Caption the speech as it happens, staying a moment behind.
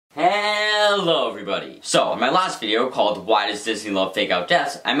Hello everybody! So, in my last video called Why Does Disney Love Fake Out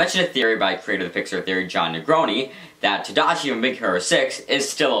Deaths, I mentioned a theory by creator of the Pixar Theory, Jon Negroni, that Tadashi from Big Hero 6 is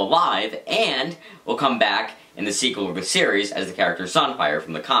still alive and will come back in the sequel of the series as the character Sunfire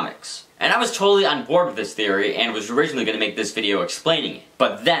from the comics. And I was totally on board with this theory and was originally going to make this video explaining it.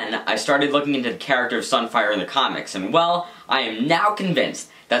 But then, I started looking into the character of Sunfire in the comics, and well, I am now convinced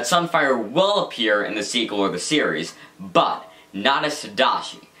that Sunfire will appear in the sequel of the series, but not as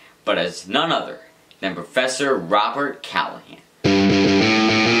Tadashi, but as none other than Professor Robert Callaghan.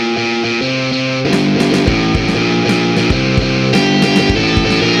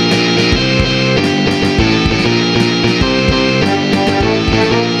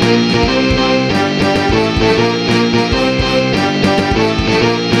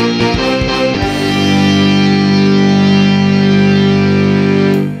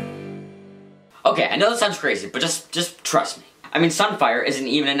 Okay, I know that sounds crazy, but just trust me. I mean, Sunfire isn't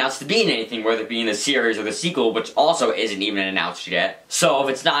even announced to be in anything, whether it be in the series or the sequel, which also isn't even announced yet. So, if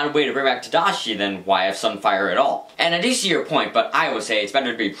it's not a way to bring back Tadashi, then why have Sunfire at all? And I do see your point, but I would say it's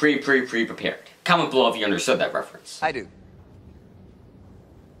better to be pre-prepared. Comment below if you understood that reference. I do.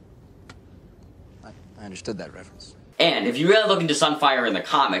 I understood that reference. And if you really look into Sunfire in the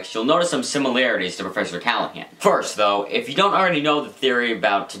comics, you'll notice some similarities to Professor Callaghan. First, though, if you don't already know the theory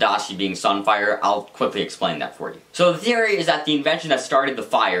about Tadashi being Sunfire, I'll quickly explain that for you. So the theory is that the invention that started the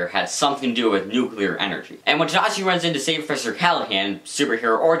fire had something to do with nuclear energy. And when Tadashi runs in to save Professor Callaghan,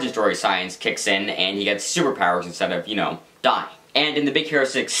 superhero origin story science kicks in and he gets superpowers instead of, dying. And in the Big Hero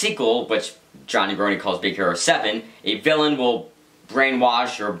 6 sequel, which Jon Negroni calls Big Hero 7, a villain will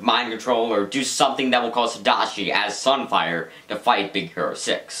brainwash or mind control or do something that will cause Tadashi as Sunfire to fight Big Hero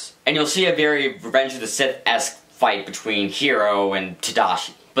 6. And you'll see a very Revenge of the Sith-esque fight between Hero and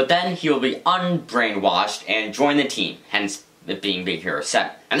Tadashi. But then he will be unbrainwashed and join the team, hence it being Big Hero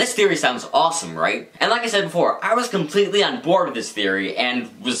 7. And this theory sounds awesome, right? And like I said before, I was completely on board with this theory and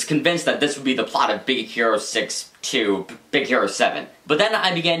was convinced that this would be the plot of Big Hero 6 to Big Hero 7. But then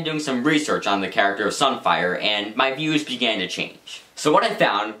I began doing some research on the character of Sunfire and my views began to change. So what I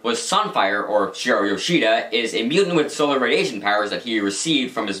found was Sunfire, or Shiro Yoshida, is a mutant with solar radiation powers that he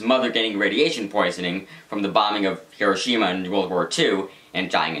received from his mother getting radiation poisoning from the bombing of Hiroshima in World War II and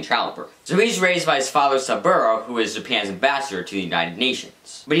dying in childbirth. So he's raised by his father Saburo, who is Japan's ambassador to the United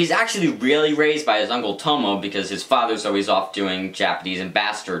Nations. But he's actually really raised by his Uncle Tomo because his father's always off doing Japanese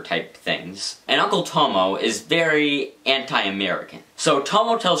ambassador type things. And Uncle Tomo is very anti-American. So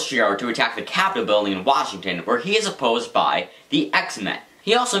Tomo tells Shiro to attack the Capitol building in Washington, where he is opposed by the X-Men.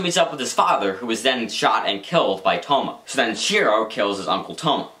 He also meets up with his father, who is then shot and killed by Tomo. So then Shiro kills his Uncle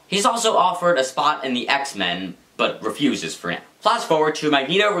Tomo. He's also offered a spot in the X-Men, but refuses for now. Flash forward to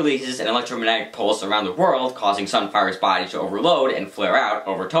Magneto releases an electromagnetic pulse around the world, causing Sunfire's body to overload and flare out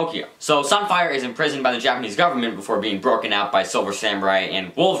over Tokyo. So Sunfire is imprisoned by the Japanese government before being broken out by Silver Samurai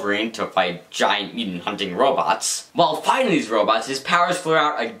and Wolverine to fight giant mutant hunting robots. While fighting these robots, his powers flare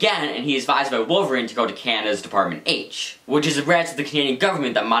out again and he is advised by Wolverine to go to Canada's Department H, which is a branch of the Canadian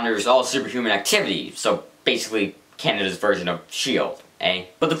government that monitors all superhuman activity, so basically Canada's version of S.H.I.E.L.D.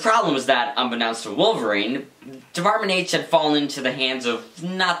 But the problem was that, unbeknownst to Wolverine, Department H had fallen into the hands of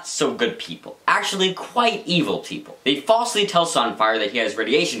not-so-good people. Actually, quite evil people. They falsely tell Sunfire that he has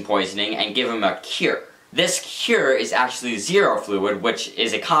radiation poisoning and give him a cure. This cure is actually Zero Fluid, which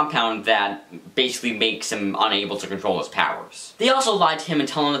is a compound that basically makes him unable to control his powers. They also lied to him and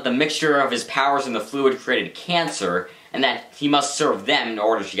tell him that the mixture of his powers and the fluid created cancer, and that he must serve them in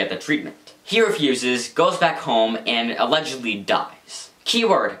order to get the treatment. He refuses, goes back home, and allegedly dies.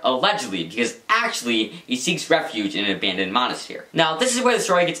 Keyword, allegedly, because actually, he seeks refuge in an abandoned monastery. Now, this is where the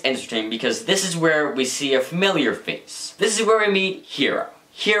story gets interesting, because this is where we see a familiar face. This is where we meet Hero.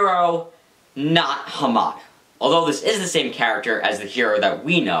 Hero, not Hamada. Although this is the same character as the Hero that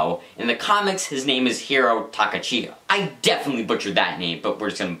we know, in the comics, his name is Hiro Takachiho. I definitely butchered that name, but we're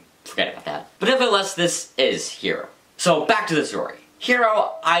just gonna forget about that. But nevertheless, this is Hero. So, back to the story.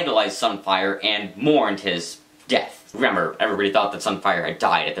 Hero idolized Sunfire and mourned his death. Remember, everybody thought that Sunfire had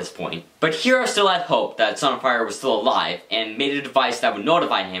died at this point. But Hero still had hope that Sunfire was still alive, and made a device that would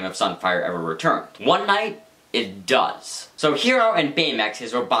notify him if Sunfire ever returned. One night, it does. So Hero and Baymax,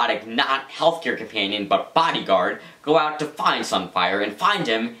 his robotic, not healthcare companion, but bodyguard, go out to find Sunfire and find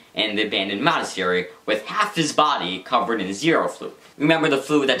him in the abandoned monastery with half his body covered in Zero Fluid. Remember the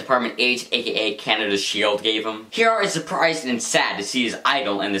flu that Department H, aka Canada's Shield, gave him? Hero is surprised and sad to see his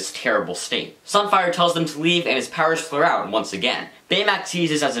idol in this terrible state. Sunfire tells them to leave and his powers flare out once again. Baymax sees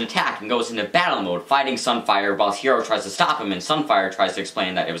this as an attack and goes into battle mode, fighting Sunfire while Hero tries to stop him and Sunfire tries to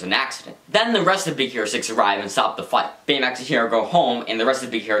explain that it was an accident. Then the rest of Big Hero 6 arrive and stop the fight. Baymax and Hero go home and the rest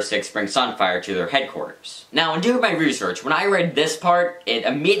of Big Hero 6 bring Sunfire to their headquarters. Now, in doing my research, when I read this part, it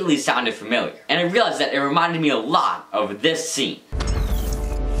immediately sounded familiar, and I realized that it reminded me a lot of this scene.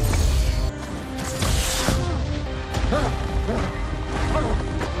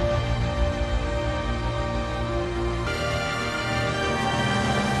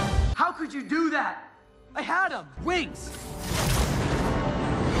 How could you do that? I had him! Wings!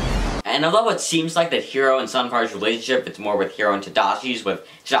 And although it seems like that Hero and Sunfire's relationship, it's more with Hero and Tadashi's, with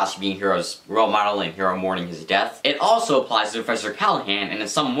Tadashi being Hero's role model and Hero mourning his death, it also applies to Professor Callaghan, and in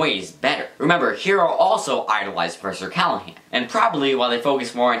some ways, better. Remember, Hero also idolized Professor Callaghan, and probably while they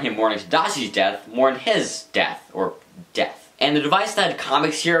focus more on him mourning Tadashi's death, more on his death, or death. And the device that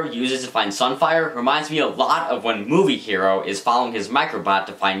Comics Hero uses to find Sunfire reminds me a lot of when Movie Hero is following his microbot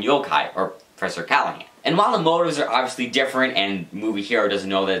to find Yokai, or Professor Callaghan. And while the motives are obviously different and Movie Hero doesn't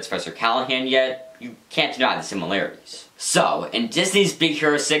know that it's Professor Callaghan yet, you can't deny the similarities. So, in Disney's Big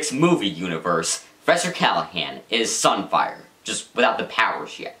Hero 6 movie universe, Professor Callaghan is Sunfire, just without the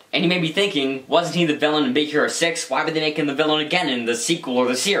powers yet. And you may be thinking, wasn't he the villain in Big Hero 6? Why would they make him the villain again in the sequel or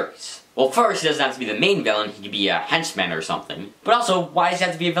the series? Well, first, he doesn't have to be the main villain, he could be a henchman or something. But also, why does he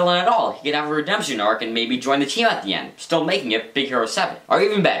have to be a villain at all? He could have a redemption arc and maybe join the team at the end, still making it Big Hero 7. Or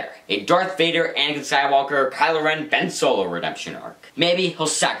even better, a Darth Vader, Anakin Skywalker, Kylo Ren, Ben Solo redemption arc. Maybe he'll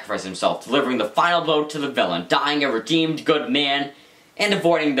sacrifice himself, delivering the final blow to the villain, dying a redeemed good man, and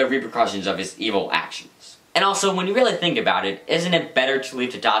avoiding the repercussions of his evil actions. And also, when you really think about it, isn't it better to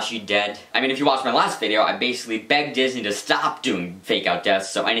leave Tadashi dead? I mean, if you watched my last video, I basically begged Disney to stop doing fake-out deaths,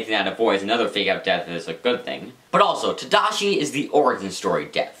 so anything that avoids another fake-out death is a good thing. But also, Tadashi is the origin story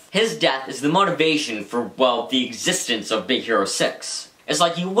death. His death is the motivation for, well, the existence of Big Hero 6. It's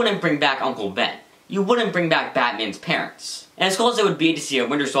like you wouldn't bring back Uncle Ben. You wouldn't bring back Batman's parents. And as cool as it would be to see a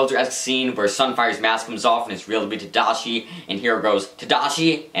Winter Soldier-esque scene where Sunfire's mask comes off and it's real to be Tadashi, and Hero goes,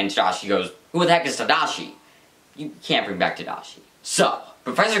 "Tadashi?" and Tadashi goes, "Who the heck is Tadashi?" You can't bring back Tadashi. So,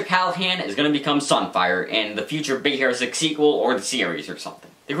 Professor Callaghan is going to become Sunfire in the future Big Hero 6 sequel or the series or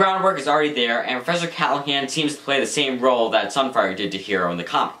something. The groundwork is already there, and Professor Callaghan seems to play the same role that Sunfire did to Hero in the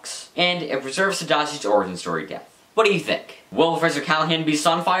comics. And it preserves Tadashi's origin story death. What do you think? Will Professor Callaghan be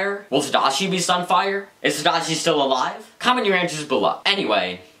Sunfire? Will Tadashi be Sunfire? Is Tadashi still alive? Comment your answers below.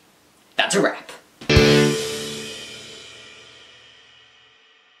 Anyway, that's a wrap.